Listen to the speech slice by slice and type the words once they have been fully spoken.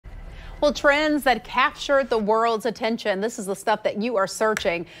Well, trends that captured the world's attention. This is the stuff that you are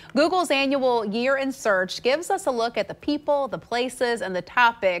searching. Google's annual Year in Search gives us a look at the people, the places, and the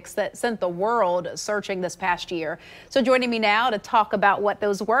topics that sent the world searching this past year. So joining me now to talk about what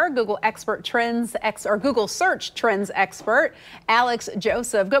those were, Google Search Trends expert, Alex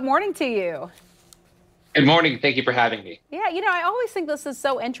Joseph. Good morning to you. Good morning. Thank you for having me. Yeah, I always think this is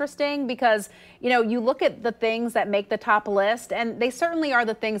so interesting because, you look at the things that make the top list, and they certainly are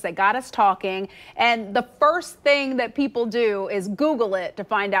the things that got us talking. And the first thing that people do is Google it to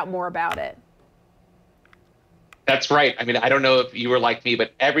find out more about it. That's right. I mean, I don't know if you were like me,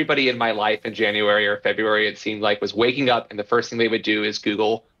 but everybody in my life in January or February, it seemed like, was waking up and the first thing they would do is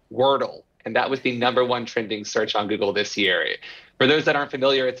Google Wordle. And that was the #1 trending search on Google this year. For those that aren't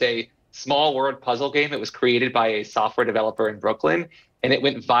familiar, it's a small word puzzle game. It was created by a software developer in Brooklyn, and it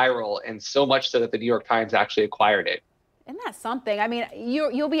went viral, and so much so that the New York Times actually acquired it. Isn't that something? I mean,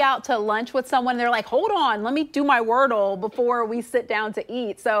 you'll be out to lunch with someone, and they're like, hold on, let me do my Wordle before we sit down to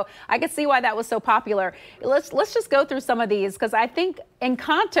eat. So I can see why that was so popular. Let's just go through some of these, because I think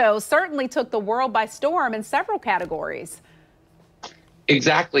Encanto certainly took the world by storm in several categories.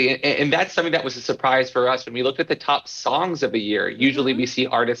 Exactly. And that's something that was a surprise for us when we looked at the top songs of the year. Usually we see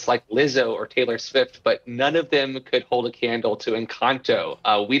artists like Lizzo or Taylor Swift, but none of them could hold a candle to Encanto.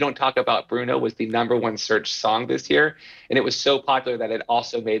 We Don't Talk About Bruno was the #1 searched song this year. And it was so popular that it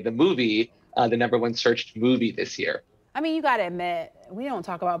also made the movie the #1 searched movie this year. I mean, you got to admit, We Don't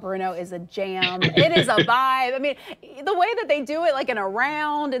Talk About Bruno is a jam. It is a vibe. I mean, the way that they do it, like in a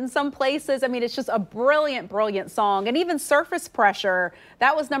round in some places, I mean, it's just a brilliant, brilliant song. And even Surface Pressure,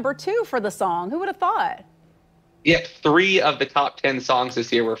 that was #2 for the song. Who would have thought? Yeah, 3 of the top 10 songs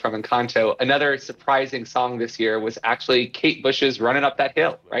this year were from Encanto. Another surprising song this year was actually Kate Bush's Running Up That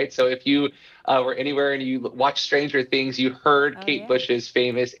Hill, right? So if you were anywhere and you watched Stranger Things, you heard Kate Bush's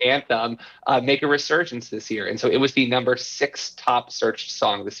famous anthem make a resurgence this year. And so it was the #6 top searched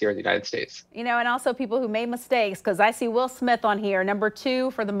song this year in the United States. And also people who made mistakes, because I see Will Smith on here,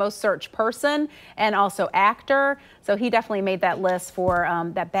 #2 for the most searched person and also actor. So he definitely made that list for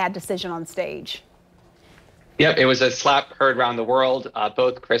that bad decision on stage. Yep, it was a slap heard around the world.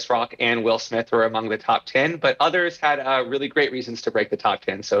 Both Chris Rock and Will Smith were among the top 10, but others had really great reasons to break the top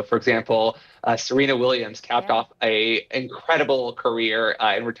 10. So, for example, Serena Williams capped off an incredible career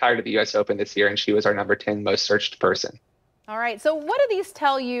and retired at the U.S. Open this year, and she was our #10 most searched person. All right, so what do these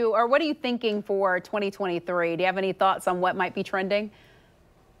tell you, or what are you thinking for 2023? Do you have any thoughts on what might be trending?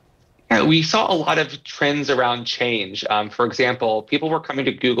 We saw a lot of trends around change. For example, people were coming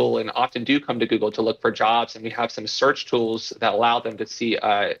to Google and often do come to Google to look for jobs, and we have some search tools that allow them to see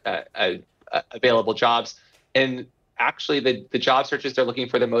available jobs. And actually, the job searches they're looking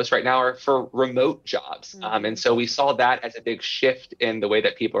for the most right now are for remote jobs. And so we saw that as a big shift in the way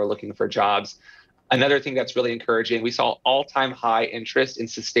that people are looking for jobs. Another thing that's really encouraging, we saw all-time high interest in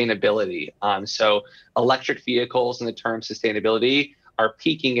sustainability. So electric vehicles and the term sustainability are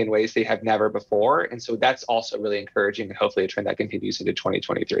peaking in ways they have never before. And so that's also really encouraging, and hopefully a trend that continues into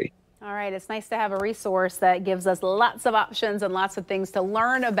 2023. All right. It's nice to have a resource that gives us lots of options and lots of things to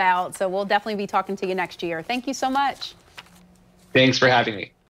learn about. So we'll definitely be talking to you next year. Thank you so much. Thanks for having me.